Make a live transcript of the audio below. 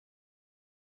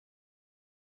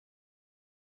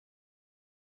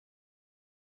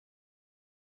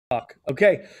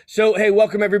Okay, so hey,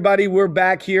 welcome everybody. We're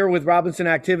back here with Robinson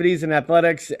Activities and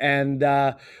Athletics, and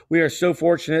we are so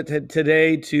fortunate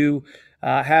today to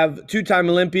have two-time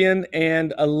Olympian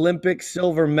and Olympic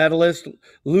silver medalist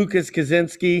Lucas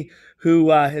Kozeniesky, who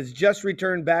has just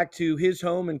returned back to his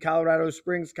home in Colorado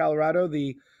Springs, Colorado,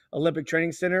 the Olympic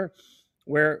Training Center,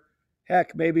 where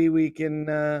heck, maybe we can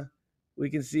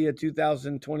see a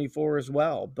 2024 as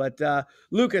well. But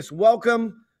Lucas,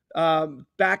 welcome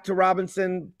back to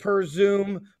Robinson per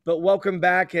Zoom, but welcome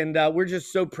back, and we're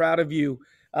just so proud of you.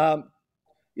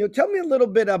 Tell me a little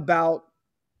bit about.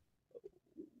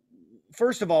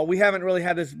 First of all, we haven't really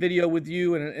had this video with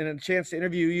you and a chance to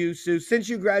interview you. So since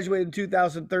you graduated in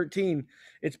 2013,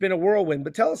 it's been a whirlwind.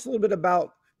 But tell us a little bit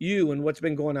about you and what's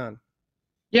been going on.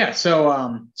 Yeah, so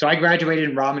I graduated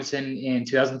in Robinson in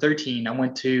 2013. I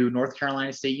went to North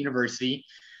Carolina State University,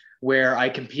 where I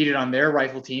competed on their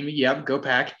rifle team. Yep, go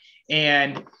Pack!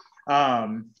 And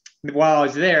while I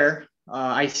was there,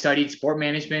 I studied sport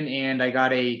management, and I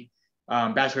got a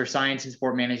Bachelor of Science in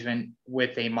Sport Management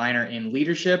with a minor in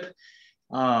leadership.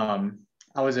 I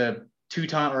was a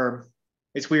two-time, or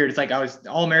it's weird. It's like I was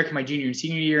All-American my junior and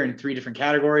senior year in 3 different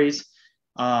categories.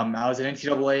 I was an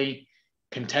NCAA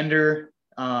contender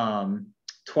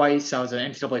twice. I was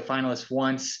an NCAA finalist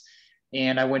once,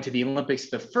 and I went to the Olympics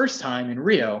the first time in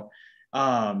Rio.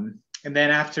 And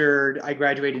then after I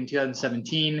graduated in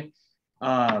 2017,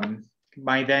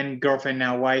 my then girlfriend,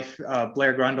 now wife,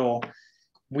 Blair Grundle,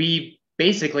 we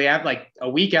basically have like a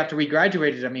week after we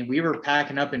graduated, I mean, we were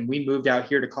packing up and we moved out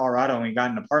here to Colorado and we got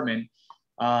an apartment.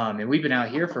 And we've been out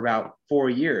here for about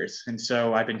 4 years. And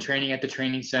so I've been training at the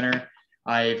training center.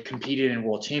 I've competed in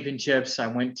world championships. I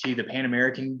went to the Pan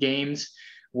American Games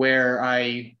where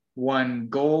I won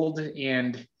gold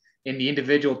and in the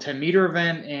individual 10-meter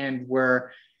event, and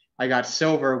where I got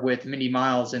silver with Mindy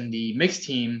Miles in the mixed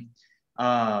team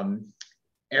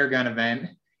air gun event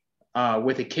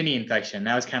with a kidney infection.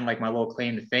 That was kind of like my little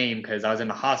claim to fame, because I was in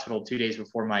the hospital 2 days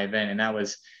before my event, and that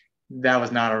was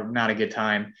not a good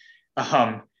time.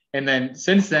 And then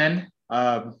since then,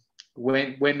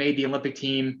 went made the Olympic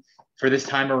team for this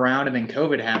time around, and then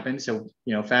COVID happened. So,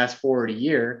 fast forward a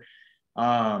year,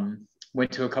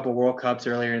 went to a couple World Cups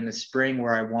earlier in the spring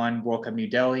where I won World Cup New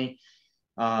Delhi.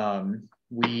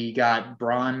 We got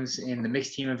bronze in the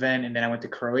mixed team event, and then I went to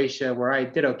Croatia where I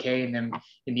did okay. And then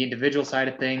in the individual side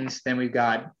of things, then we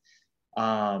got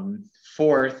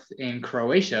fourth in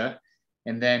Croatia.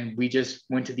 And then we just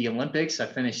went to the Olympics. I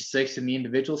finished sixth in the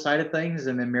individual side of things.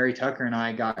 And then Mary Tucker and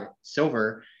I got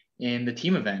silver in the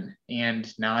team event. And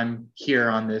now I'm here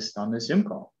on this Zoom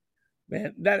call.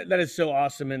 Man, that is so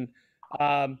awesome. And,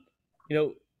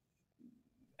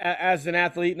 as an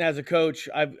athlete and as a coach,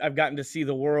 I've gotten to see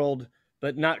the world,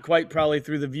 but not quite probably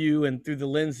through the view and through the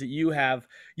lens that you have.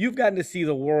 You've gotten to see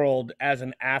the world as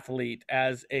an athlete,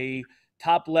 as a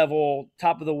top level,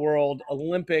 top of the world,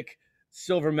 Olympic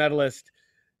silver medalist.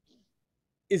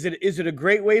 Is it a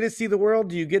great way to see the world?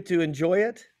 Do you get to enjoy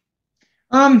it?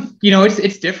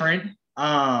 It's different.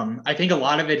 I think a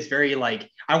lot of it's very like,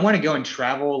 I want to go and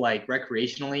travel like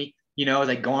recreationally,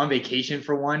 like go on vacation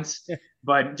for once,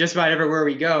 but just about everywhere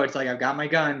we go, it's like, I've got my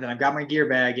guns and I've got my gear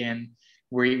bag, and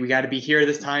we got to be here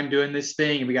this time doing this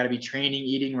thing, and we got to be training,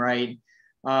 eating right.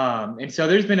 And so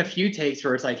there's been a few takes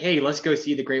where it's like, hey, let's go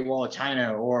see the Great Wall of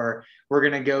China, or we're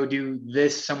going to go do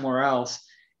this somewhere else.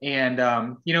 And,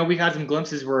 we've had some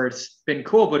glimpses where it's been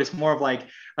cool, but it's more of like,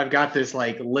 I've got this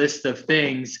like list of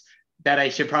things that I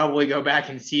should probably go back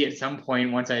and see at some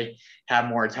point once I have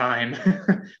more time.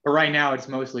 But right now it's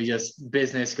mostly just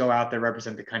business, go out there,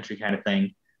 represent the country kind of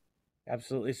thing.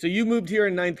 Absolutely. So you moved here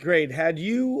in ninth grade. Had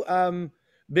you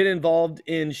been involved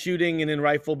in shooting and in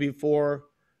rifle before?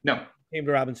 No. You came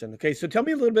to Robinson? Okay, so tell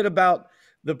me a little bit about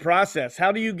the process.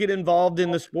 How do you get involved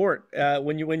in the sport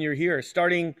when you're here,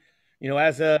 starting,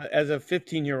 as a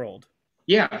 15-year-old?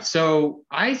 Yeah, so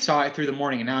I saw it through the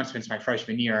morning announcements my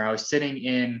freshman year. I was sitting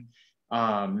in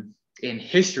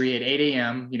history at 8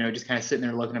 a.m., just kind of sitting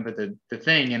there looking up at the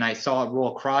thing, and I saw it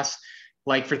roll across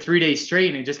like for 3 days straight,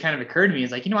 and it just kind of occurred to me,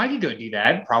 it's like, I could go do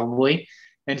that probably.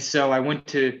 And so I went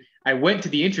to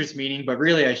the interest meeting, but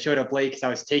really I showed up late because I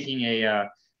was taking a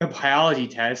biology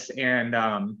test, and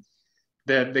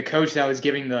the coach that was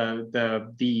giving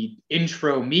the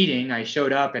intro meeting, I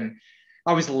showed up and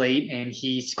I was late, and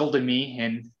he scolded me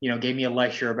and, gave me a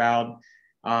lecture about,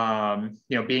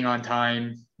 being on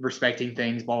time, respecting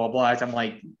things, blah, blah, blah. As I'm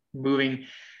like moving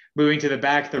to the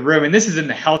back of the room. And this is in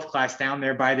the health class down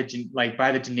there by the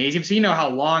gymnasium. So, how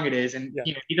long it is. And,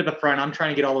 Yeah. You to the front, I'm trying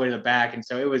to get all the way to the back. And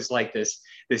so it was like this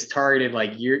targeted,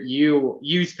 like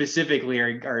you specifically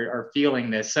are feeling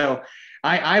this. So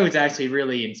I was actually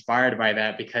really inspired by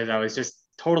that because I was just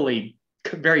totally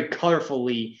very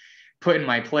colorfully put in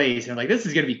my place and like, this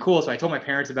is going to be cool. So I told my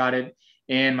parents about it,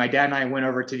 and my dad and I went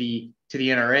over to the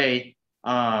NRA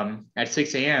at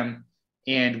 6 a.m.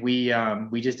 and we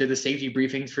just did the safety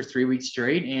briefings for 3 weeks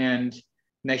straight. And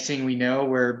next thing we know,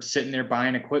 we're sitting there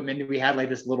buying equipment. We had like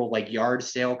this little like yard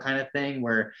sale kind of thing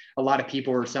where a lot of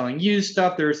people were selling used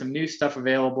stuff. There was some new stuff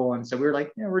available, and so we were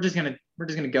like, yeah, we're just gonna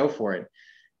go for it.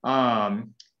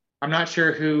 I'm not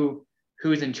sure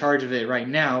who's in charge of it right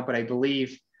now, but I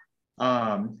believe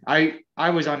I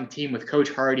was on a team with Coach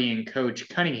Hardy and Coach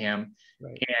Cunningham,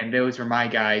 Right. and those were my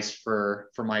guys for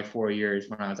my 4 years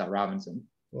when I was at Robinson.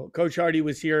 Well, Coach Hardy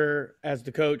was here as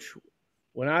the coach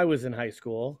when I was in high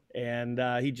school, and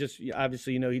he just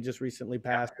obviously, he just recently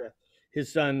passed.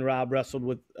 His son Rob wrestled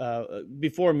with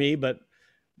before me, but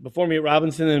before me at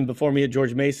Robinson and before me at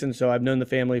George Mason. So I've known the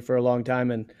family for a long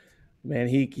time, and man,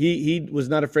 he was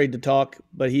not afraid to talk,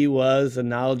 but he was a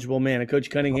knowledgeable man. And Coach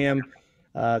Cunningham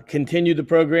continued the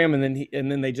program, and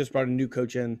then they just brought a new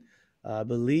coach in, I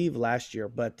believe last year.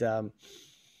 But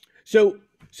so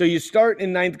you start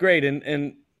in ninth grade,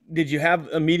 and did you have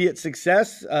immediate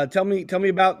success? Tell me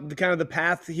about the kind of the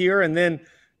path here, and then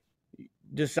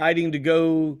deciding to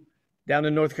go down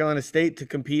to North Carolina State to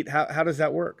compete. How does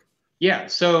that work? Yeah.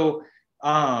 So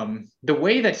the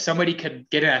way that somebody could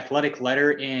get an athletic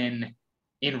letter in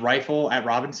rifle at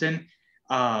Robinson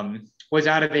was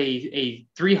out of a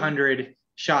 300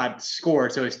 shot score.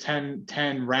 So it's 10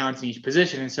 rounds in each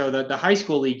position. And so the high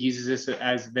school league uses this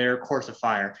as their course of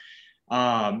fire.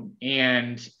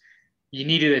 And you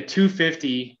needed a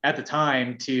 250 at the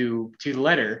time to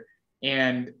letter.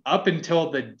 And up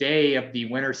until the day of the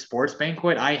winter sports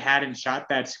banquet, I hadn't shot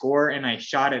that score, and I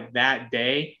shot it that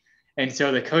day. And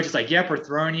so the coach is like, yep, we're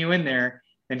throwing you in there.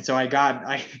 And so I got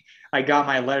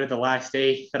my letter the last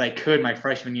day that I could my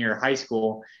freshman year of high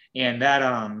school. And that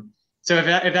so if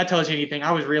that tells you anything,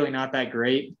 I was really not that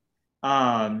great.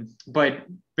 But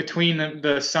between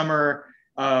the summer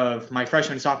of my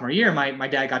freshman and sophomore year, my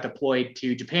dad got deployed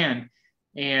to Japan.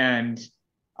 And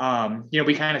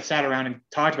we kind of sat around and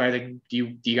talked about it. Like,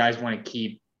 do you guys want to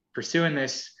keep pursuing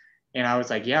this? And I was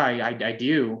like, yeah, I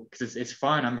do, because it's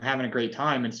fun. I'm having a great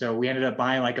time. And so we ended up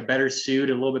buying like a better suit,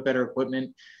 a little bit better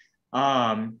equipment.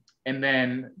 And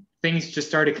then things just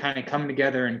started kind of coming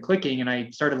together and clicking, and I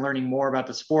started learning more about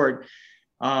the sport.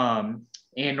 And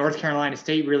North Carolina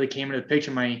State really came into the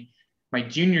picture my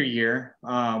junior year,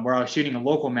 where I was shooting a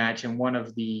local match, and one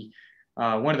of the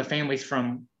families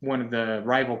from one of the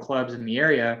rival clubs in the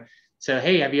area said,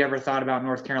 hey, have you ever thought about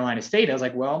North Carolina State? I was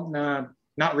like, well, no,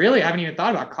 not really. I haven't even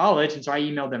thought about college. And so I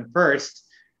emailed them first.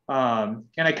 And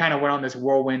I kind of went on this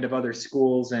whirlwind of other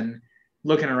schools and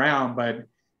looking around, but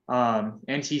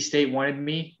NC State wanted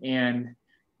me, and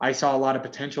I saw a lot of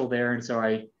potential there. And so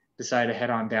I decided to head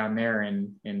on down there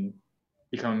and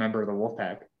become a member of the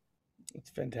Wolfpack. It's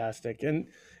fantastic.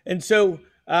 And so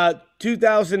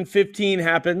 2015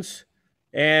 happens,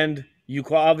 and you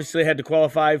obviously had to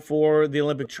qualify for the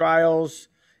Olympic trials,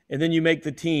 and then you make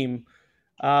the team,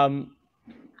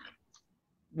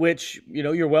 which,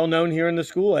 you're well known here in the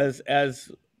school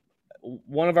as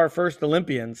one of our first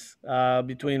Olympians,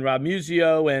 between Rob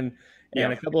Musio and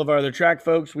a couple of our other track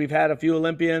folks. We've had a few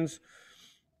Olympians,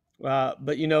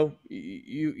 but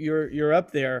you're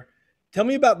up there. Tell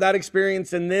me about that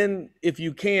experience, and then if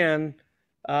you can,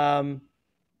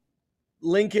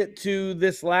 link it to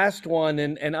this last one,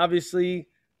 and obviously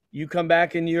you come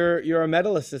back and you're a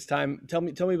medalist this time. Tell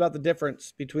me about the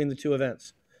difference between the two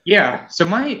events. Yeah. So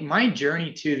my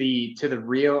journey to the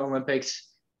Rio Olympics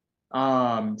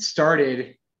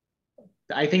started,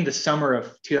 I think, the summer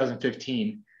of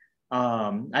 2015.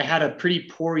 I had a pretty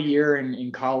poor year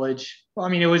in college. Well, I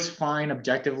mean, it was fine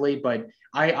objectively, but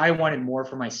I wanted more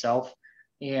for myself.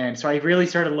 And so I really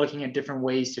started looking at different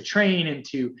ways to train and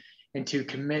to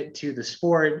commit to the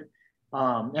sport.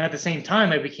 And at the same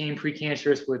time, I became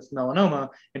precancerous with melanoma.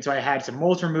 And so I had some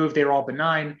moles removed. They were all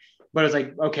benign. But I was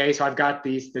like, okay, so I've got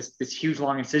this huge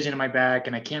long incision in my back,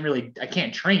 and I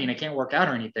can't train, I can't work out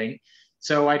or anything.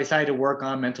 So I decided to work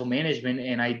on mental management,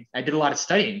 and I did a lot of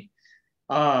studying.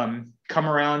 Come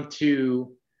around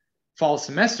to fall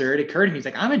semester, it occurred to me, it's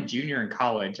like, I'm a junior in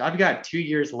college. I've got 2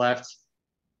 years left.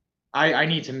 I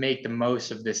need to make the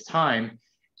most of this time.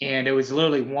 And it was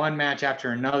literally one match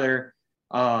after another.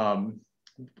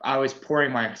 I was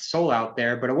pouring my soul out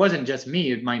there, but it wasn't just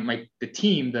me. The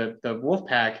team, the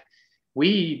Wolfpack,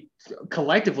 we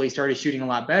collectively started shooting a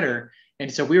lot better.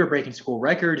 And so we were breaking school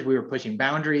records. We were pushing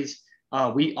boundaries.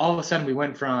 We all of a sudden we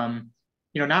went from,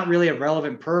 not really a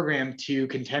relevant program to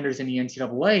contenders in the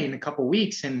NCAA in a couple of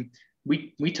weeks. And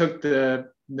we took the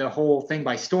whole thing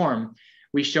by storm.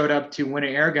 We showed up to win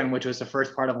an air gun, which was the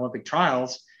first part of Olympic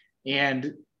trials,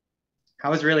 and I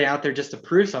was really out there just to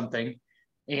prove something,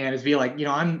 and it's be like,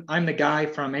 I'm the guy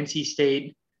from NC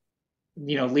State,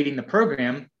 leading the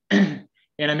program, and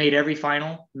I made every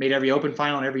final, made every open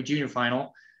final and every junior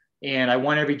final, and I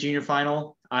won every junior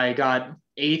final. I got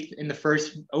eighth in the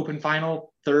first open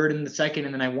final, third in the second,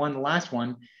 and then I won the last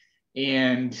one,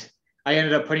 and I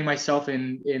ended up putting myself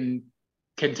in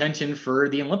contention for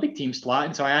the Olympic team slot.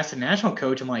 And so I asked the national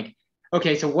coach, I'm like,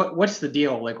 okay, so what's the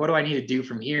deal? Like, what do I need to do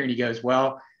from here? And he goes,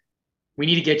 well, we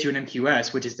need to get you an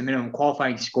MQS, which is the minimum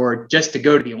qualifying score just to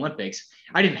go to the Olympics.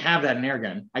 I didn't have that in air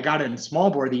gun. I got it in small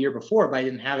bore the year before, but I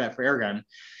didn't have that for air gun.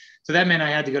 So that meant I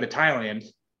had to go to Thailand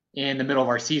in the middle of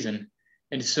our season.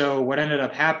 And so what ended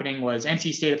up happening was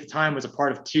NC State at the time was a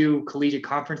part of two collegiate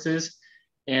conferences.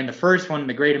 And the first one,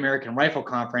 the Great American Rifle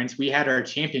Conference, we had our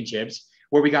championships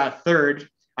where we got third.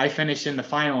 I finished in the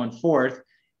final and fourth.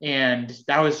 And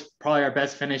that was probably our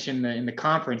best finish in the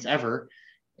conference ever.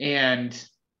 And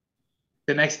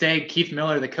the next day, Keith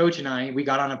Miller, the coach, and I, we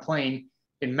got on a plane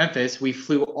in Memphis. We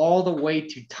flew all the way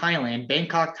to Thailand,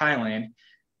 Bangkok, Thailand.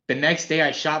 The next day,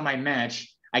 I shot my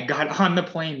match. I got on the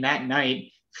plane that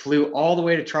night, flew all the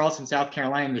way to Charleston, South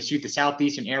Carolina to shoot the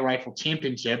Southeastern Air Rifle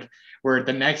Championship, where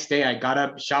the next day I got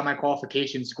up, shot my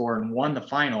qualification score, and won the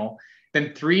final.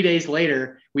 Then 3 days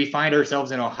later, we find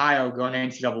ourselves in Ohio going to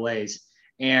NCAAs.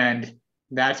 And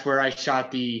that's where I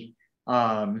shot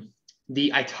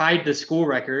I tied the school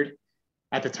record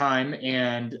at the time,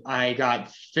 and I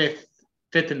got fifth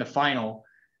in the final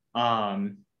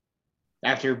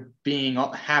after being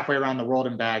halfway around the world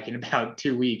and back in about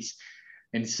 2 weeks.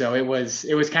 And so it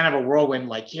was kind of a whirlwind,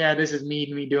 like, yeah, this is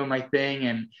me doing my thing.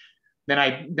 And then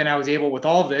I was able, with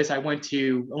all of this, I went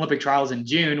to Olympic trials in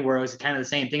June, where it was kind of the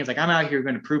same thing. It's like, I'm out here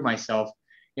going to prove myself.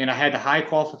 And I had the high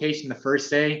qualification the first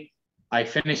day. I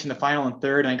finished in the final and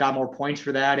third, and I got more points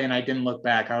for that. And I didn't look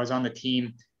back. I was on the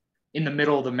team in the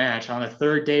middle of the match. On the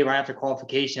third day, right after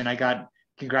qualification, I got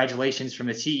congratulations from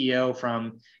the CEO,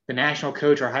 from the national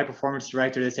coach, our high performance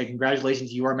director. They said,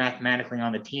 congratulations, you are mathematically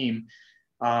on the team.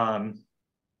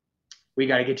 We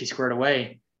got to get you squared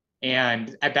away.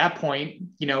 And at that point,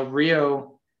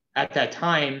 Rio at that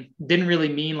time didn't really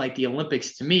mean like the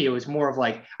Olympics to me. It was more of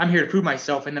like, I'm here to prove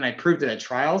myself. And then I proved it at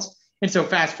trials. And so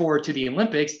fast forward to the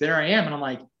Olympics, there I am. And I'm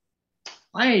like,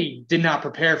 I did not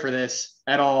prepare for this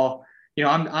at all.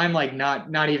 I'm like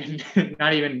not even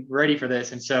not even ready for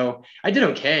this. And so I did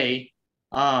okay.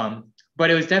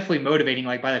 But it was definitely motivating.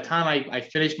 Like by the time I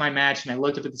finished my match and I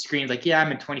looked up at the screen, like, yeah,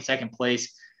 I'm in 22nd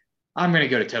place. I'm going to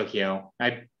go to Tokyo.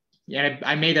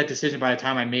 I made that decision by the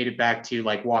time I made it back to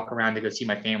like walk around to go see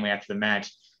my family after the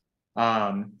match.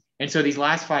 And so these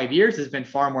last 5 years has been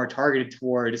far more targeted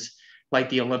towards like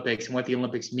the Olympics and what the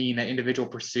Olympics mean, that individual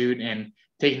pursuit and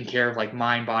taking care of like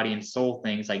mind, body, and soul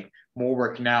things, like more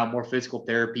working out, more physical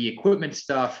therapy, equipment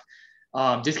stuff,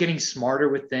 just getting smarter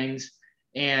with things.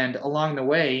 And along the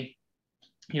way,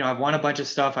 I've won a bunch of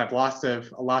stuff. I've lost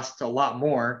a lot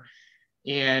more,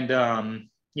 and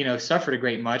suffered a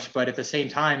great much, but at the same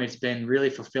time, it's been really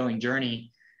fulfilling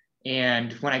journey.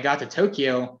 And when I got to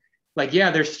Tokyo, like,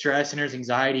 yeah, there's stress and there's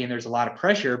anxiety and there's a lot of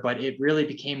pressure, but it really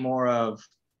became more of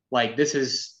like, this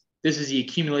is the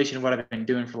accumulation of what I've been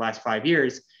doing for the last 5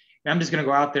 years. And I'm just going to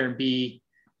go out there and be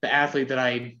the athlete that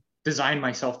I designed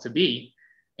myself to be.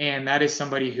 And that is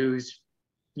somebody who's,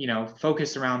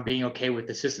 focused around being okay with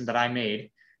the system that I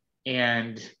made.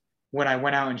 And when I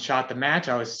went out and shot the match,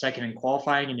 I was second in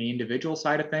qualifying in the individual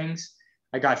side of things.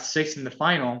 I got sixth in the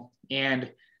final.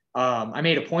 And I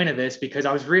made a point of this because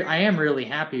I am really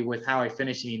happy with how I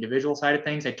finished in the individual side of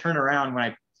things. I turn around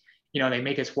when they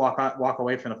make us walk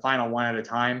away from the final one at a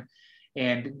time,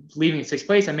 and leaving sixth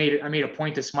place, I made a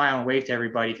point to smile and wave to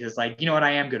everybody because, like, you know what,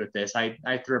 I am good at this. I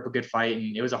threw up a good fight,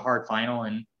 and it was a hard final,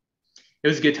 and it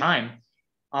was a good time.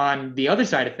 On the other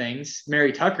side of things,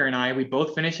 Mary Tucker and we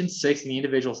both finished in sixth in the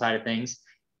individual side of things.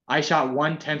 I shot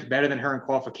 1/10 better than her in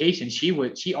qualification.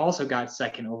 She also got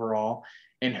second overall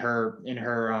in her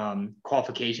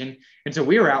qualification, and so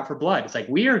we were out for blood. It's like,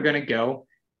 we are going to go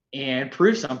and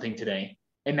prove something today.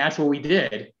 And that's what we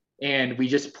did. And we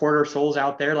just poured our souls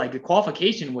out there. Like, the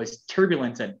qualification was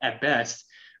turbulent at best,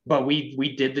 but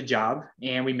we did the job,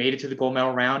 and we made it to the gold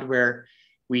medal round where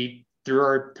we threw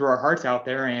our hearts out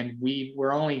there, and we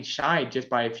were only shy just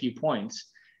by a few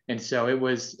points. And so it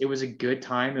was a good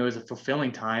time. It was a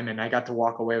fulfilling time. And I got to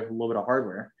walk away with a little bit of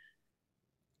hardware.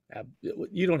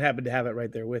 You don't happen to have it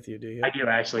right there with you, do you? I do,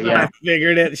 actually. Yeah. I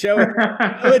figured it. Show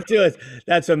it to us.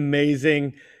 That's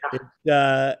amazing.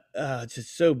 It's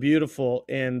just so beautiful.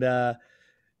 And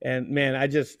man,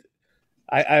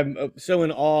 I'm so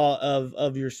in awe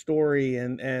of your story,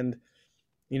 and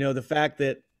the fact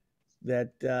that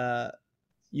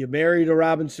you married a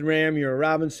Robinson Ram, you're a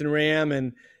Robinson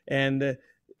Ram, and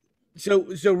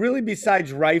so really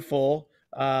besides rifle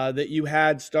that you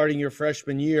had starting your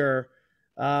freshman year,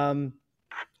 um,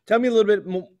 tell me a little bit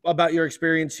more about your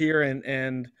experience here,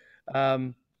 and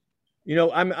um,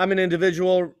 I'm an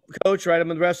individual coach, right?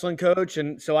 I'm a wrestling coach,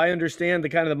 and so I understand the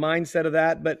kind of the mindset of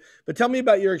that. But tell me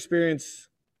about your experience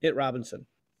at Robinson.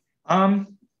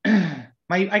 Um,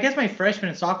 I guess my freshman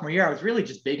and sophomore year, I was really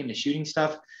just big into shooting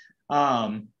stuff.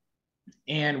 Um,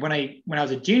 and when I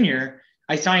was a junior,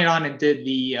 I signed on and did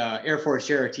the Air Force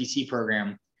ROTC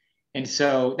program, and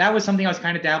so that was something I was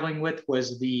kind of dabbling with,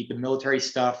 was the military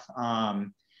stuff.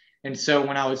 And so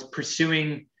when I was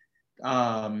pursuing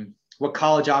what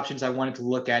college options I wanted to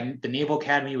look at, the Naval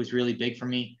Academy was really big for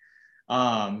me.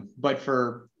 But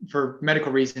for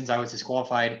medical reasons, I was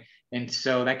disqualified, and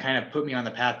so that kind of put me on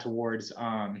the path towards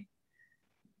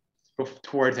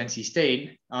NC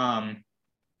State.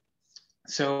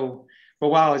 So, but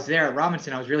while I was there at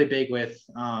Robinson, I was really big with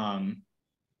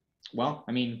well,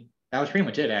 I mean, that was pretty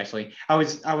much it actually. I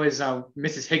was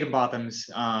Mrs. Higginbotham's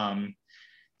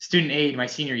student aide my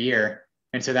senior year,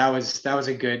 and so that was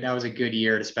a good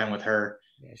year to spend with her.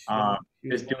 Yeah, Um, she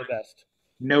was just one doing of the best.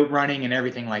 note running and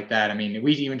everything like that. I mean,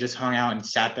 we even just hung out and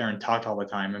sat there and talked all the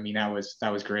time. I mean, that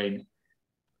was great.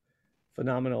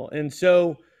 Phenomenal. And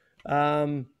so,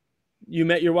 um, you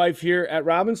met your wife here at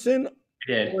Robinson, I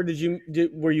did. or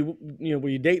were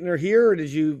you dating her here, or did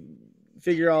you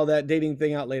figure all that dating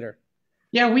thing out later?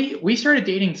 Yeah, we started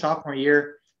dating sophomore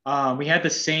year. We had the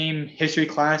same history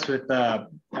class with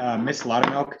Miss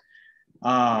Loudermilk.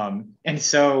 And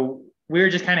so we were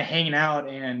just kind of hanging out.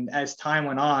 And as time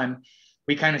went on,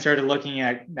 we kind of started looking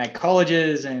at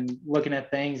colleges and looking at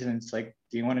things. And it's like,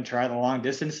 do you want to try the long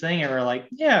distance thing? And we're like,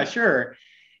 yeah, sure.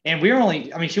 And we were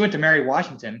only, I mean, she went to Mary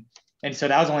Washington. And so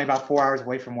that was only about 4 hours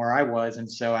away from where I was.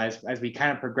 And so as we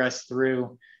kind of progressed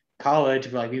through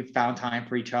college, we found time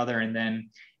for each other. And then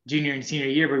junior and senior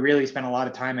year, we really spent a lot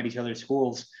of time at each other's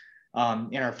schools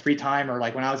in our free time, or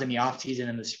like when I was in the off season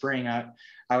in the spring,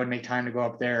 I would make time to go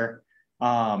up there.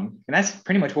 And that's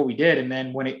pretty much what we did. And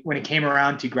then when it came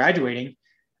around to graduating,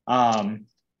 um,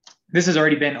 this has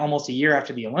already been almost a year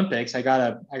after the Olympics. I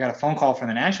got a phone call from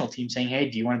the national team saying, "Hey,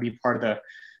 do you want to be part of the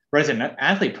resident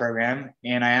athlete program?"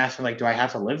 And I asked her, like, "Do I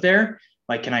have to live there?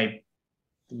 Like, can I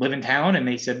live in town?" And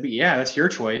they said, "Yeah, that's your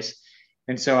choice."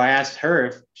 And so I asked her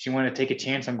if she wanted to take a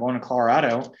chance on going to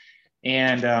Colorado.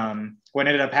 And what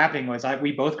ended up happening was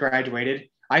we both graduated.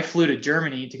 I flew to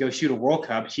Germany to go shoot a World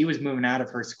Cup. She was moving out of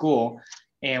her school.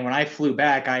 And when I flew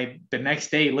back, the next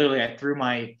day, literally, I threw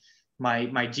my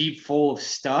Jeep full of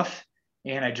stuff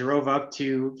and I drove up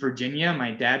to Virginia.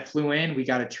 My dad flew in. We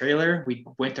got a trailer. We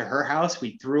went to her house.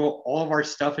 We threw all of our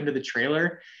stuff into the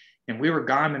trailer, and we were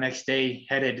gone the next day,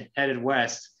 headed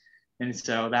west. And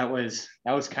so that was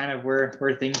kind of where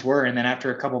things were. And then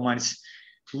after a couple months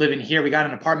living here, we got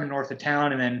an apartment north of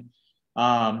town. And then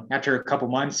after a couple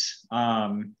months,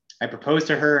 I proposed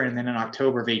to her, and then in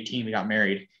October of 18, we got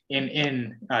married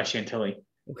in Chantilly,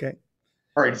 Okay,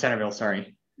 or in Centerville.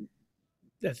 Sorry.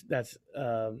 that's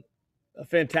a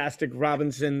fantastic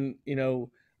Robinson,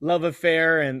 love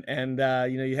affair, and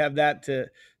you have that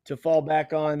to fall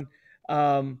back on.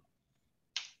 Um,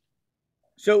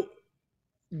 so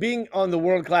being on the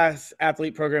world class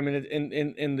athlete program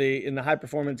in the high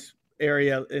performance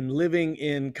area and living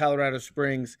in Colorado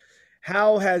Springs,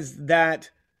 how has that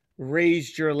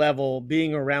raised your level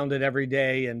being around it every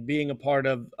day and being a part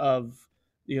of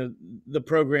the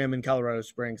program in Colorado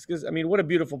Springs? Because I mean, what a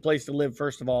beautiful place to live,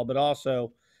 first of all, but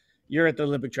also you're at the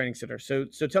Olympic Training Center. So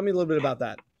tell me a little bit about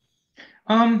that.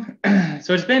 Um,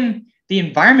 so the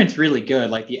environment's really good.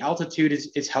 Like the altitude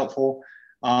is helpful.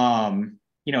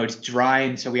 It's dry,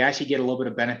 and so we actually get a little bit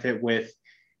of benefit with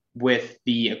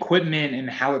the equipment and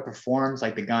how it performs,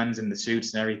 like the guns and the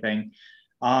suits and everything.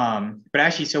 But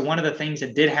actually, so one of the things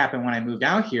that did happen when I moved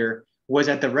out here was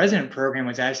that the resident program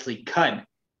was actually cut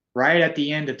right at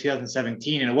the end of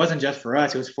 2017, and it wasn't just for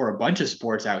us; it was for a bunch of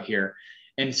sports out here.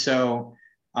 And so,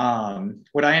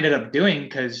 what I ended up doing,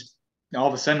 because all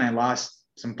of a sudden I lost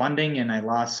some funding and I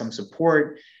lost some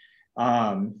support,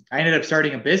 I ended up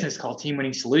starting a business called Team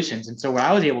Winning Solutions. And so what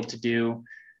I was able to do,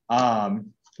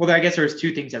 well, I guess there was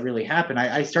two things that really happened.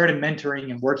 I started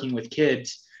mentoring and working with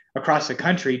kids across the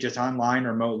country, just online,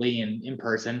 remotely, and in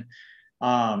person.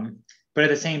 But at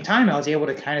the same time, I was able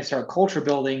to kind of start culture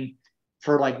building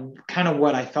for like kind of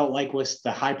what I felt like was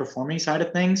the high performing side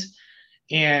of things.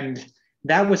 And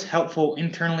that was helpful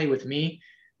internally with me.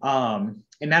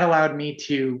 And that allowed me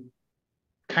to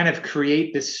kind of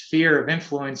create this sphere of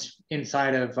influence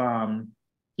inside of,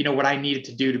 what I needed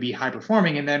to do to be high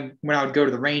performing. And then when I would go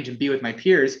to the range and be with my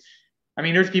peers, I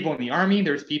mean, there's people in the Army,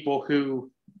 there's people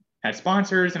who had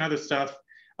sponsors and other stuff,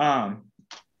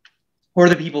 or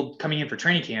the people coming in for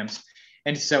training camps.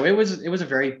 And so it was a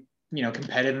very,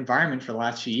 competitive environment for the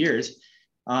last few years.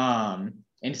 And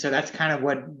so that's kind of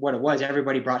what it was.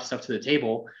 Everybody brought stuff to the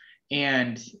table,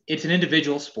 and it's an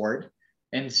individual sport.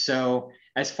 And so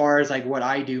as far as like what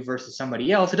I do versus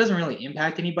somebody else, it doesn't really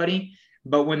impact anybody.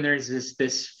 But when there's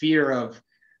this fear of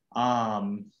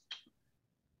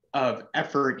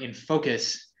effort and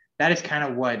focus, that is kind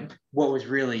of what was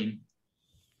really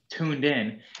tuned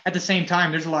in. At the same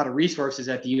time, there's a lot of resources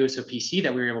at the USOPC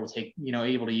that we were able to take,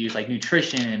 able to use, like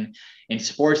nutrition and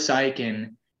sports psych,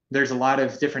 and there's a lot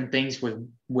of different things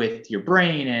with your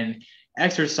brain and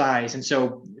exercise. And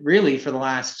so really for the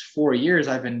last 4 years,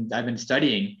 I've been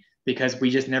studying, because we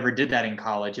just never did that in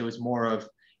college. It was more of,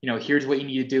 here's what you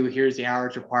need to do. Here's the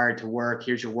hours required to work.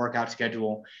 Here's your workout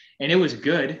schedule. And it was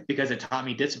good because it taught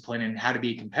me discipline and how to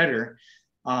be a competitor.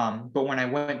 But when I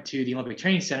went to the Olympic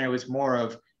Training Center, it was more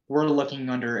of, we're looking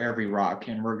under every rock,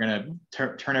 and we're going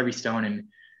to turn every stone, and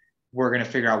we're going to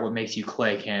figure out what makes you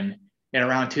click. And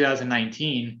around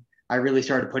 2019, I really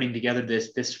started putting together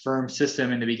this firm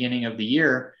system in the beginning of the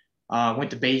year. Went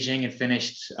to Beijing and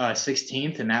finished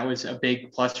 16th, and that was a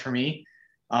big plus for me.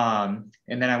 And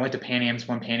then I went to Pan Am's,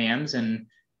 won Pan Am's, and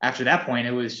after that point,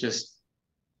 it was just,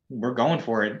 we're going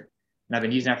for it. And I've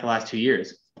been using that for the last 2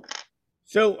 years.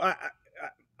 So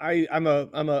I'm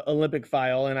a Olympic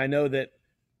file, and I know that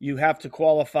you have to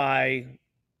qualify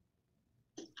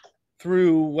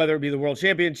through, whether it be the World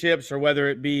Championships or whether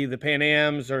it be the Pan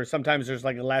Am's, or sometimes there's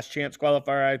like a last chance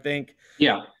qualifier, I think.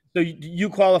 Yeah. So you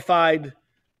qualified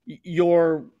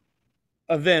your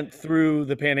event through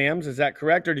the Pan Am's, is that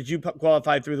correct? Or did you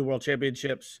qualify through the World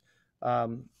Championships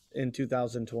in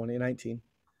 2019?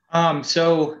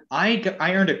 So I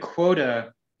earned a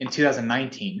quota in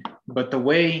 2019, but the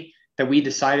way that we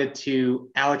decided to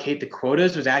allocate the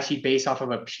quotas was actually based off of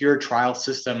a pure trial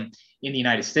system in the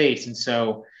United States. And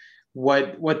so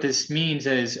what this means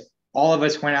is all of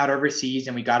us went out overseas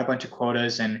and we got a bunch of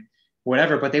quotas and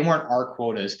whatever, but they weren't our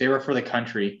quotas. They were for the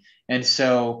country. And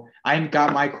so I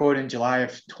got my quota in July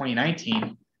of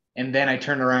 2019. And then I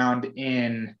turned around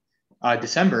in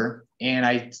December and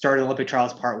I started Olympic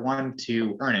Trials Part 1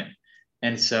 to earn it.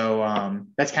 And so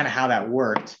that's kind of how that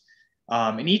worked.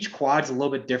 And each quad's a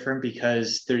little bit different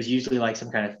because there's usually like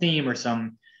some kind of theme or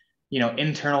some,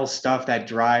 internal stuff that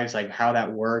drives like how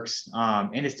that works.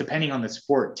 And it's depending on the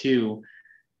sport too.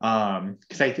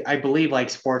 Because I believe like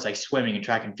sports like swimming and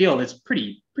track and field, it's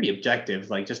pretty objective.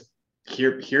 Like just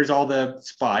here's all the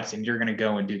spots and you're going to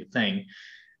go and do the thing.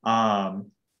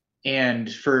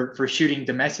 And for shooting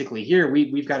domestically here,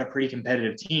 we've got a pretty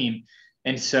competitive team.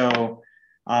 And so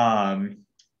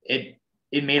it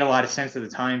made a lot of sense at the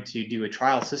time to do a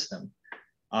trial system.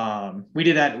 We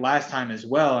did that last time as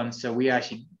well. And so we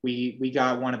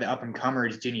got one of the up and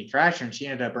comers, Ginny Thrasher, and she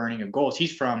ended up earning a gold.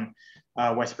 She's from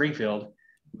West Springfield.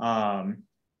 And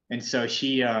so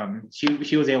she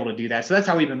was able to do that. So that's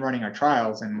how we've been running our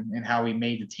trials and how we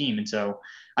made the team. And so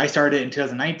I started in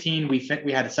 2019.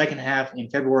 We had a second half in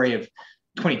February of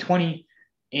 2020.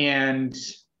 And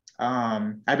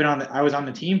I was on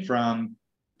the team from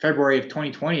February of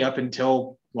 2020 up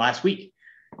until last week.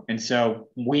 And so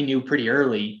we knew pretty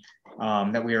early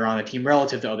that we were on the team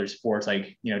relative to other sports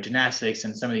like, gymnastics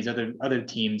and some of these other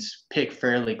teams pick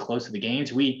fairly close to the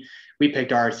games. We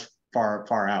picked ours far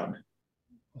out.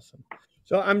 Awesome.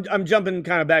 So I'm jumping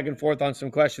kind of back and forth on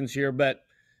some questions here, but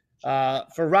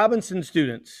for Robinson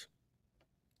students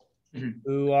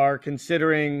who are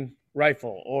considering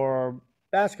rifle or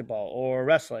basketball or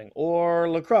wrestling or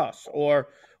lacrosse or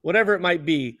whatever it might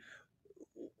be,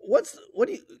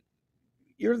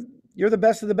 you're the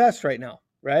best of the best right now,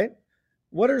 right?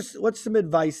 What's some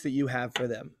advice that you have for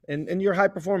them and your high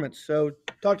performance? So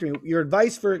talk to me, your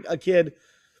advice for a kid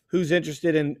who's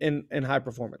interested in high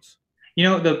performance.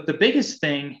 The biggest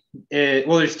thing is,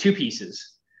 well, there's two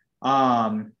pieces.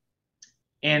 And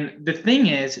the thing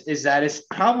is that it's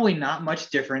probably not much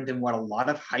different than what a lot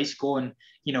of high school and,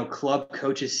 club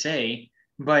coaches say,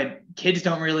 but kids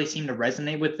don't really seem to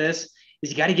resonate with this, is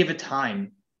you got to give it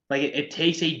time. Like it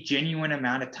takes a genuine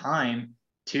amount of time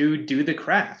to do the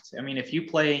craft. I mean, if you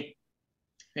play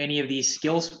any of these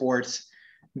skill sports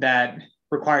that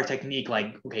require technique,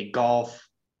 like, golf,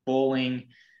 bowling,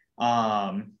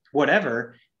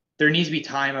 whatever, there needs to be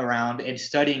time around and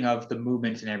studying of the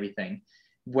movements and everything,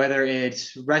 whether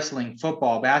it's wrestling,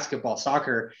 football, basketball,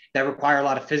 soccer that require a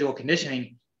lot of physical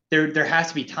conditioning, there has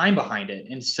to be time behind it.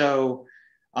 And so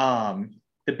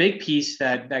The big piece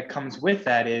that comes with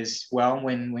that is, well,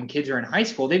 when kids are in high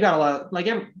school, they've got a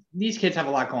lot, these kids have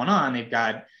a lot going on. They've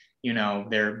got,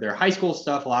 their high school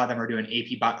stuff. A lot of them are doing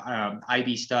AP,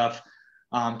 IB stuff,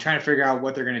 trying to figure out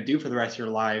what they're going to do for the rest of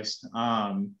their lives.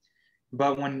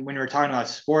 But when we're talking about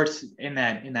sports in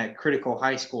that critical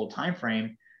high school time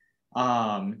frame,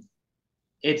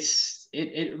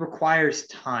 it requires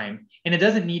time, and it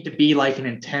doesn't need to be like an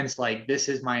intense, like this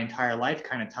is my entire life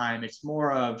kind of time. It's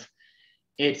more of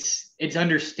it's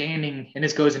understanding, and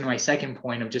this goes into my second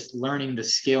point of just learning the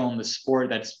skill and the sport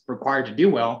that's required to do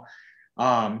well.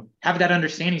 Have that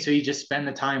understanding so you just spend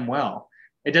the time well.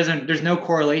 There's no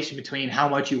correlation between how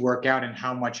much you work out and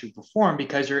how much you perform,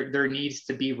 because there needs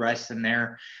to be rest in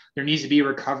there. There needs to be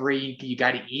recovery. You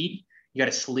got to eat, you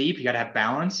got to sleep, you got to have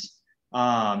balance.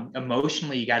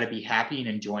 Emotionally, you got to be happy and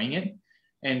enjoying it.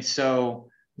 And so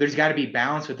there's got to be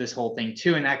balance with this whole thing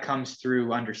too. And that comes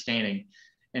through understanding.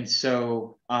 And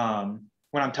so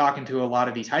when I'm talking to a lot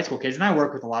of these high school kids, and I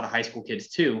work with a lot of high school kids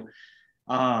too,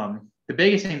 the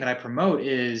biggest thing that I promote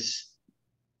is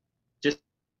just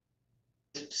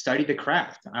study the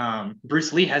craft.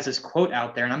 Bruce Lee has this quote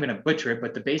out there, and I'm going to butcher it,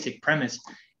 but the basic premise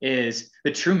is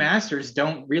the true masters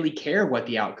don't really care what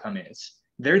the outcome is.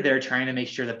 They're there trying to make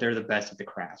sure that they're the best at the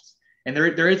craft. And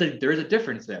there is a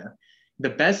difference there. The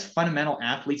best fundamental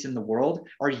athletes in the world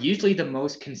are usually the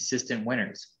most consistent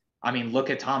winners. I mean, look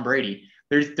at Tom Brady.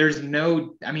 There's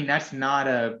no, I mean, that's not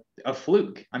a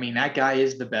fluke. I mean, that guy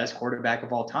is the best quarterback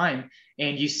of all time.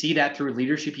 And you see that through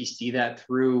leadership. You see that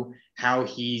through how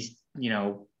he's,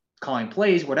 calling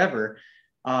plays, whatever.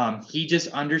 He just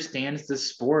understands the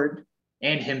sport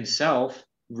and himself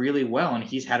really well. And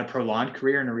he's had a prolonged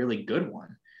career and a really good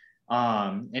one.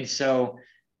 And so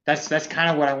that's kind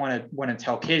of what I want to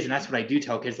tell kids. And that's what I do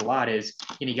tell kids a lot is,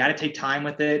 you got to take time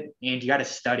with it, and you got to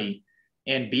study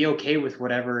and be okay with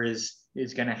whatever is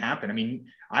going to happen. I mean,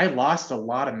 I lost a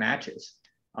lot of matches.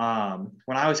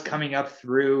 When I was coming up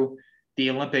through the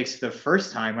Olympics the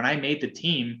first time, when I made the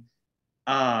team,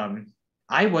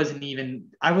 I wasn't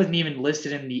even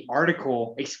listed in the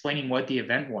article explaining what the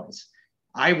event was.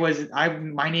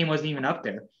 My name wasn't even up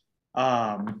there.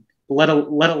 Let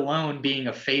alone being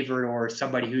a favorite or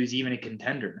somebody who's even a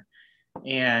contender.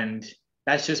 And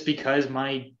that's just because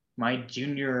my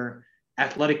junior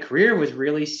athletic career was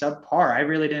really subpar. I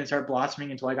really didn't start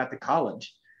blossoming until I got to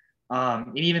college.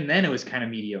 And even then it was kind of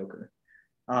mediocre.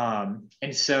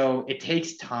 And so it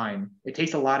takes time. It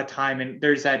takes a lot of time. And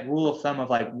there's that rule of thumb of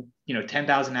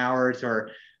 10,000 hours or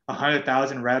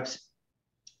 100,000 reps,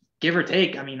 give or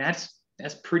take. I mean, that's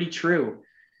pretty true.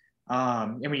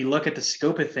 And when you look at the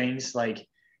scope of things, like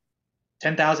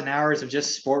 10,000 hours of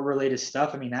just sport related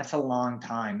stuff, I mean, that's a long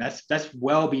time. That's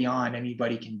well beyond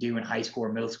anybody can do in high school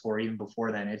or middle school or even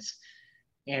before then.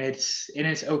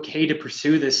 It's okay to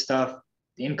pursue this stuff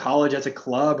in college as a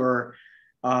club or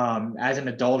as an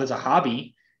adult as a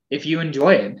hobby if you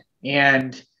enjoy it.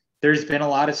 And there's been a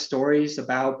lot of stories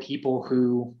about people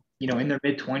who, in their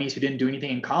mid-20s who didn't do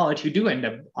anything in college, who do end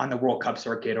up on the World Cup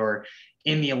circuit or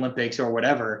in the Olympics or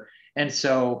whatever. And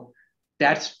so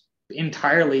that's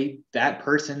entirely that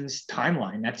person's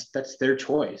timeline. That's their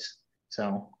choice.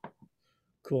 So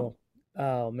cool.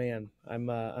 Oh man,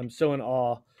 I'm so in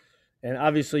awe. And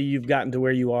obviously you've gotten to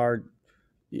where you are,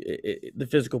 the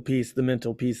physical piece, the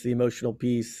mental piece, the emotional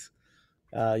piece.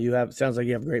 Sounds like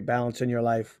you have great balance in your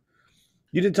life.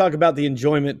 You did talk about the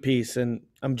enjoyment piece, and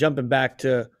I'm jumping back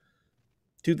to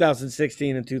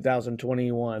 2016 and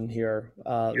 2021 here,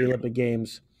 the Olympic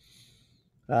Games.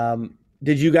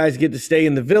 Did you guys get to stay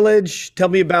in the village? Tell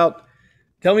me about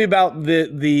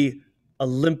the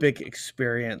Olympic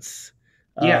experience.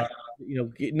 yeah.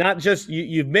 Not just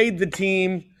you've made the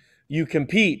team, you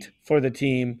compete for the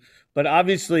team, but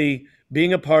obviously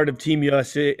being a part of Team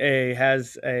USA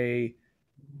has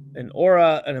an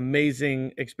aura, an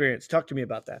amazing experience. Talk to me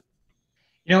about that.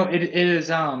 It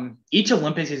is, each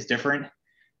Olympics is different,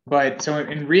 but so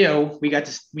in Rio, we got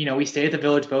to, we stayed at the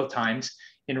village both times.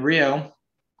 In Rio,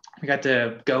 we got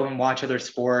to go and watch other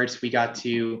sports. We got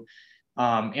to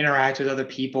interact with other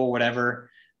people, whatever.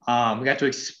 We got to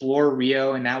explore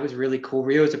Rio, and that was really cool.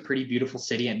 Rio is a pretty beautiful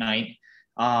city at night.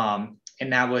 And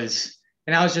that was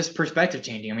just perspective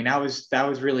changing. I mean, that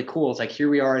was really cool. It's like, here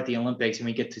we are at the Olympics, and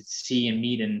we get to see and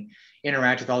meet and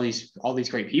interact with all these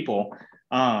great people.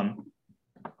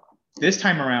 This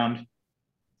time around,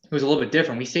 it was a little bit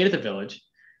different. We stayed at the village,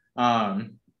 but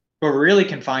we're really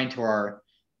confined to our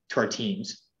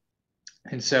teams.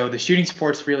 And so the shooting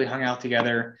sports really hung out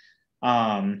together.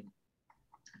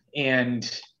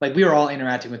 And like we were all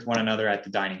interacting with one another at the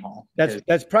dining hall because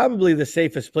That's probably the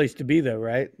safest place to be, though,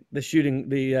 right? The shooting,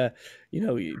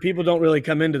 people don't really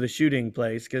come into the shooting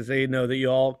place because they know that you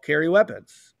all carry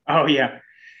weapons. oh yeah.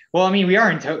 Well, I mean, we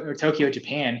are in Tokyo,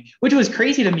 Japan, which was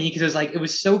crazy to me because it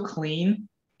was so clean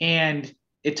and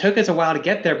it took us a while to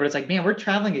get there, but it's like, man, we're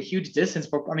traveling a huge distance.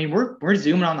 But I mean, we're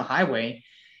zooming on the highway.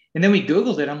 And then we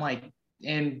Googled it. I'm like,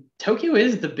 and Tokyo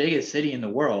is the biggest city in the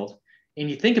world. And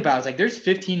you think about it, it's like there's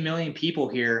 15 million people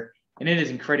here and it is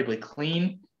incredibly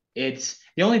clean. It's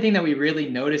the only thing that we really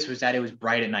noticed was that it was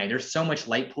bright at night. There's so much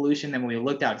light pollution that when we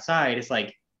looked outside, it's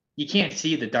like you can't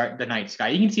see the night sky.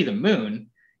 You can see the moon,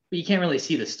 but you can't really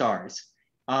see the stars.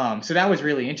 So that was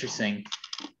really interesting.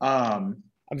 I'm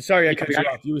sorry I Yeah, cut you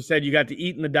off. You said you got to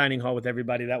eat in the dining hall with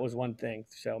everybody. That was one thing.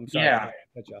 So I'm sorry. yeah.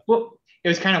 I cut you off. Well, it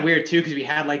was kind of weird too because we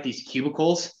had like these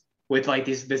cubicles with like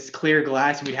this clear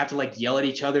glass, and we'd have to like yell at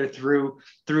each other through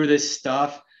this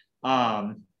stuff.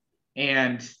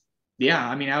 And yeah,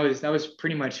 I mean, that was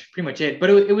pretty much it. But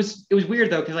it was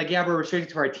weird though because like yeah, we're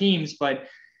restricted to our teams, but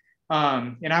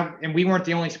and we weren't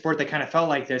the only sport that kind of felt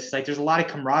like this. Like there's a lot of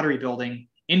camaraderie building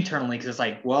internally because it's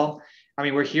like, well, I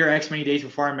mean, we're here X many days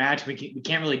before our match. We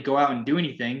can't really go out and do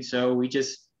anything, so we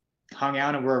just hung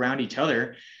out and we're around each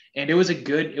other. And it was a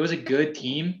good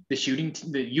team.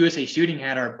 The USA shooting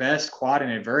had our best quad in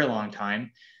a very long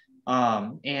time,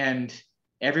 and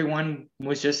everyone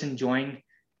was just enjoying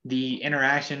the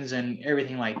interactions and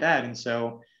everything like that. And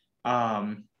so,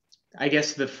 I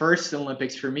guess the first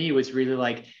Olympics for me was really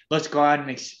like, let's go out and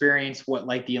experience what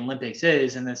like the Olympics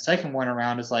is. And the second one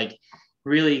around is like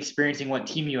really experiencing what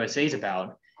Team USA is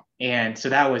about. And so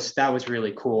that was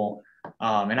really cool.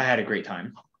 And I had a great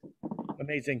time.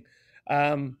 Amazing.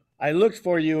 I looked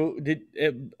for you,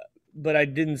 but I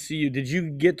didn't see you. Did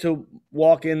you get to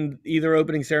walk in either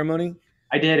opening ceremony?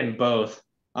 I did in both.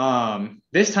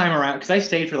 This time around, because I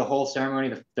stayed for the whole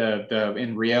ceremony, the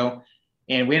in Rio,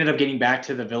 and we ended up getting back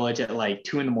to the village at like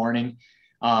 2 a.m.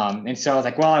 And so I was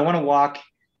like, well, I want to walk,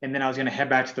 and then I was going to head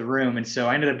back to the room, and so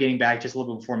I ended up getting back just a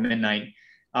little bit before midnight.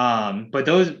 But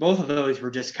both of those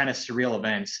were just kind of surreal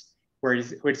events where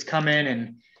it's come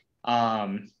in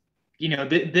and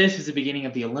this is the beginning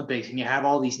of the Olympics, and you have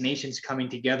all these nations coming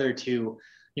together to,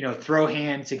 throw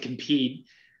hands and compete.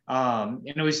 And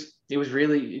it was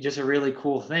really just a really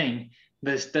cool thing.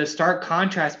 The stark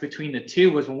contrast between the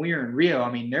two was when we were in Rio. I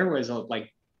mean, there was I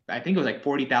think it was like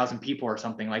 40,000 people or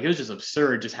something. Like it was just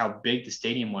absurd, just how big the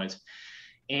stadium was.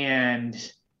 And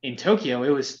in Tokyo,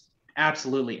 it was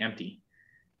absolutely empty,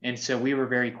 and so we were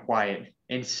very quiet.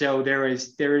 And so there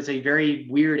is a very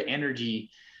weird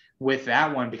energy with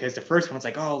that one because the first one's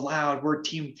like, oh, loud, we're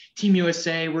team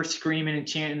USA, we're screaming and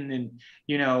chanting and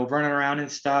running around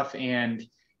and stuff. And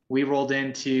we rolled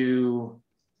into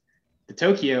the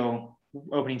Tokyo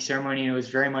opening ceremony, and it was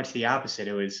very much the opposite.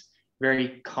 It was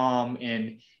very calm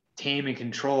and tame and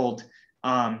controlled,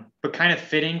 but kind of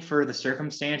fitting for the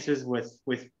circumstances with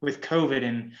COVID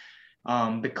and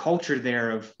the culture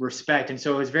there of respect. And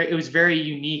so it was very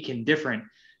unique and different.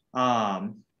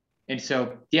 And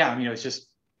so yeah, I mean, it was just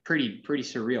pretty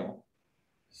surreal.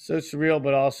 So surreal,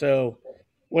 but also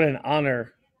what an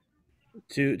honor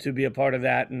to be a part of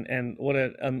that, and what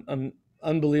an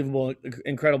unbelievable,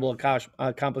 incredible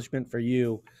accomplishment for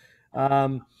you.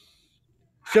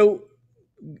 So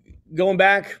going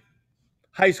back,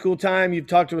 high school time, you've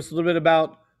talked to us a little bit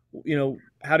about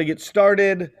how to get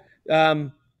started.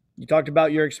 You talked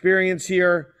about your experience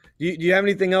here. Do you have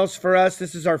anything else for us?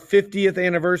 This is our 50th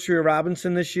anniversary of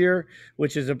Robinson this year,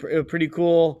 which is a pretty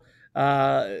cool,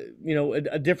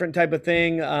 a different type of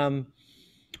thing.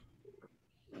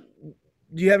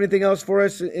 Do you have anything else for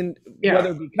us in Yeah.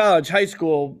 whether it be college, high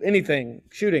school, anything,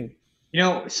 shooting?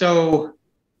 So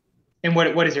and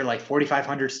what is there like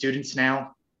 4,500 students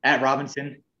now at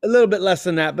Robinson? A little bit less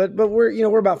than that, but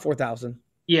we're about 4,000.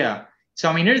 Yeah. So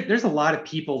I mean, there's a lot of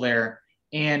people there,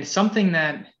 and something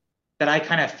that I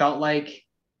kind of felt like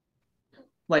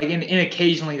in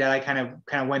occasionally that I kind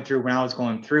of went through when I was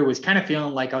going through was kind of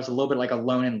feeling like I was a little bit like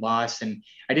alone and lost, and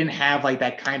I didn't have like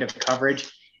that kind of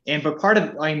coverage. And but part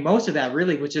of like most of that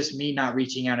really was just me not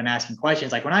reaching out and asking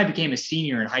questions. Like when I became a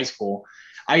senior in high school,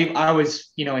 I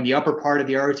was in the upper part of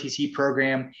the ROTC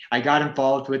program. I got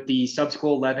involved with the sub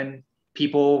school 11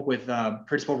 people with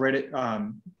Principal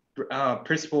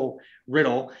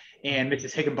Riddle and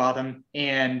Mrs. Higginbotham,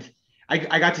 and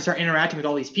I got to start interacting with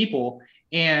all these people,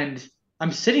 and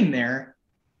I'm sitting there,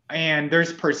 and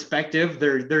there's perspective,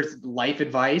 there's life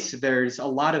advice, there's a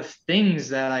lot of things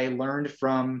that I learned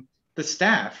from the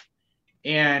staff,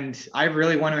 and I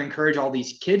really want to encourage all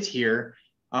these kids here,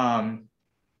 because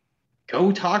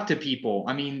go talk to people.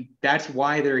 I mean, that's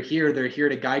why they're here. They're here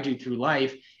to guide you through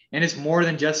life. And it's more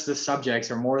than just the subjects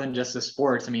or more than just the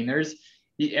sports. I mean,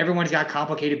 everyone's got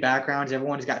complicated backgrounds,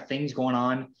 everyone's got things going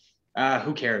on.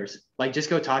 Who cares? Like, just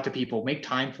go talk to people, make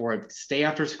time for it, stay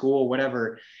after school,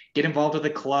 whatever, get involved with a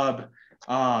club.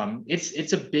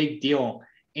 It's a big deal.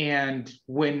 And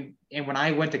when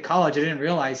I went to college, I didn't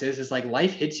realize this is like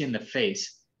life hits you in the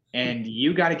face and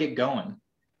you got to get going.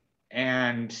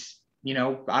 And,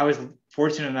 I was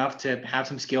fortunate enough to have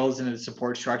some skills in the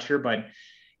support structure, but,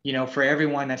 for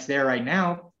everyone that's there right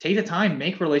now, take the time,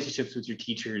 make relationships with your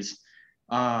teachers,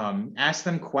 ask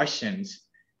them questions.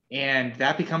 And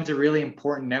that becomes a really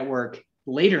important network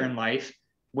later in life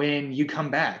when you come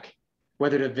back,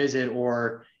 whether to visit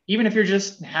or even if you're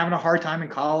just having a hard time in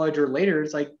college or later.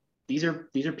 It's like, these are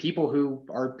people who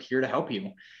are here to help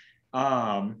you.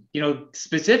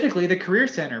 Specifically the Career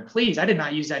Center, please. I did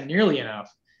not use that nearly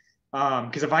enough.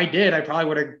 Because if I did, I probably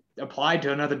would have applied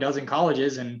to another dozen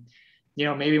colleges and,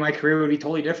 maybe my career would be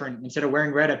totally different. Instead of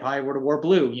wearing red, I probably would have wore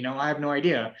blue. I have no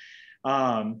idea.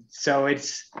 So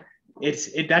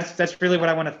that's really what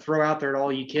I want to throw out there to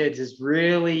all you kids is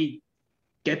really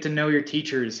get to know your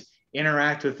teachers,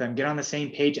 interact with them, get on the same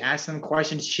page, ask them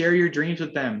questions, share your dreams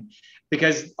with them,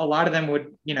 because a lot of them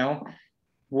would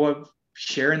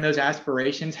share in those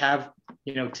aspirations, have,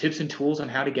 tips and tools on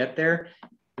how to get there,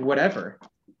 whatever.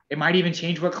 It might even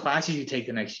change what classes you take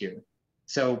the next year.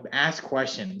 So ask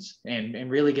questions and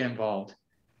really get involved.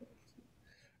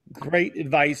 Great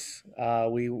advice. I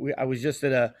was just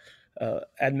at a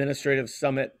administrative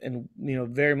summit, and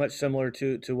very much similar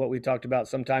to what we talked about.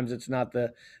 Sometimes it's not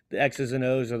the X's and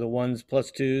O's or the ones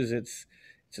plus twos. It's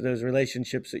those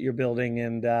relationships that you're building.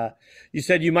 And you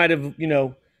said you might have,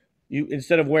 you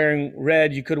instead of wearing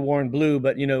red, you could have worn blue.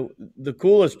 But the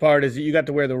coolest part is that you got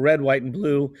to wear the red, white, and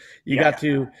blue. You got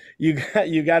to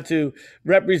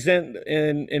represent,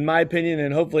 in my opinion,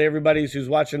 and hopefully everybody who's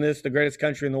watching this, the greatest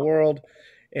country in the world.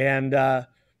 And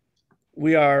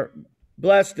we are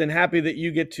blessed and happy that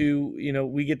you get to,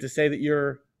 we get to say that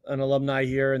you're an alumni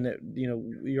here and that,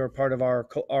 you're a part of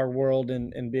our world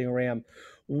and being a Ram.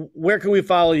 Where can we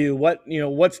follow you?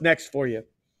 What's next for you?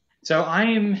 So I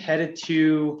am headed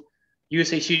to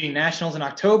USA Shooting Nationals in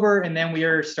October, and then we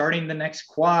are starting the next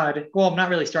quad. Well, not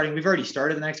really starting. We've already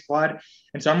started the next quad.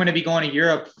 And so I'm going to be going to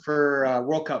Europe for a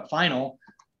World Cup final.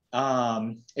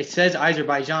 It says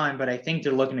Azerbaijan, but I think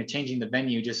they're looking at changing the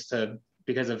venue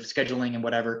because of scheduling and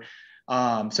whatever. So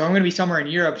I'm going to be somewhere in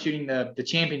Europe shooting the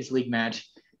Champions League match.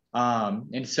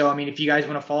 And so, I mean, if you guys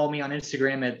want to follow me on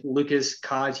Instagram at Lucas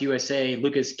Koz USA,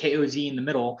 Lucas KOZ in the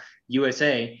middle,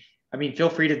 USA, I mean, feel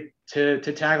free to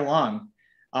tag along.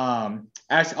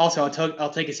 Also, I'll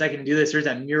take a second to do this. There's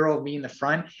that mural of me in the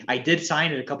front. I did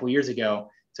sign it a couple years ago.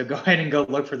 So go ahead and go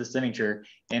look for the signature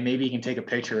and maybe you can take a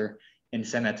picture and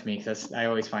send that to me, because I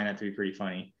always find that to be pretty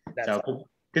funny.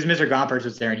 Because Mr. Gompertz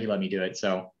was there and he let me do it.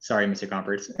 So sorry, Mr.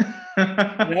 Gompertz.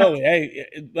 No, hey,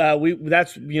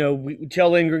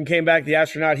 Kjell Lindgren came back, the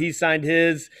astronaut. He signed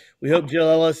his. We hope Jill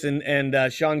Ellis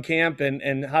and Sean Camp and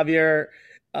Javier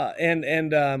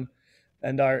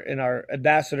and our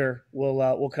ambassador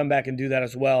will come back and do that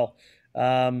as well.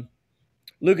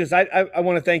 Lucas, I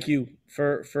want to thank you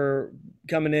for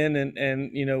coming in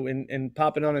and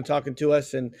popping on and talking to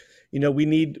us. And we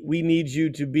need you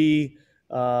to be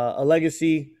a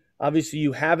legacy. Obviously,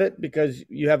 you have it because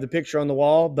you have the picture on the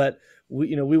wall. But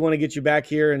we want to get you back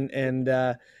here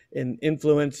and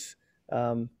influence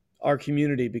our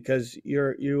community, because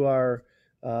you are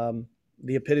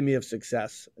the epitome of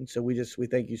success. And so we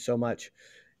thank you so much.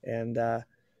 And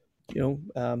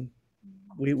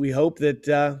we hope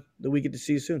that we get to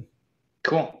see you soon.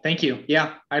 Cool. Thank you.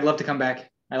 Yeah, I'd love to come back.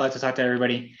 I'd love to talk to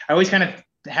everybody. I always kind of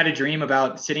had a dream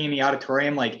about sitting in the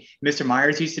auditorium like Mr.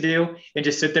 Myers used to do and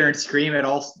just sit there and scream at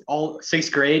all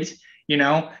sixth grades,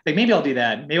 like maybe I'll do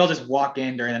that. Maybe I'll just walk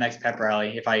in during the next pep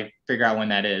rally if I figure out when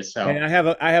that is. So and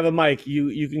I have a mic.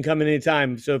 You can come in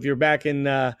anytime. So if you're back in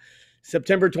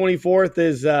September 24th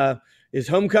is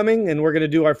homecoming, and we're going to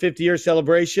do our 50-year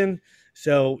celebration.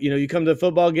 So, you come to the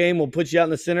football game, we'll put you out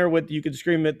in the center you can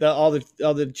scream at all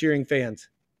the cheering fans.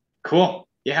 Cool.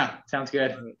 Yeah. Sounds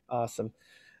good. Awesome.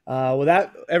 With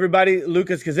that, everybody,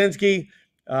 Lucas Kozeniesky,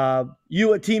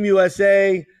 you at Team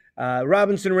USA,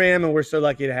 Robinson Ram, and we're so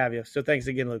lucky to have you. So thanks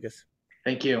again, Lucas.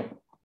 Thank you.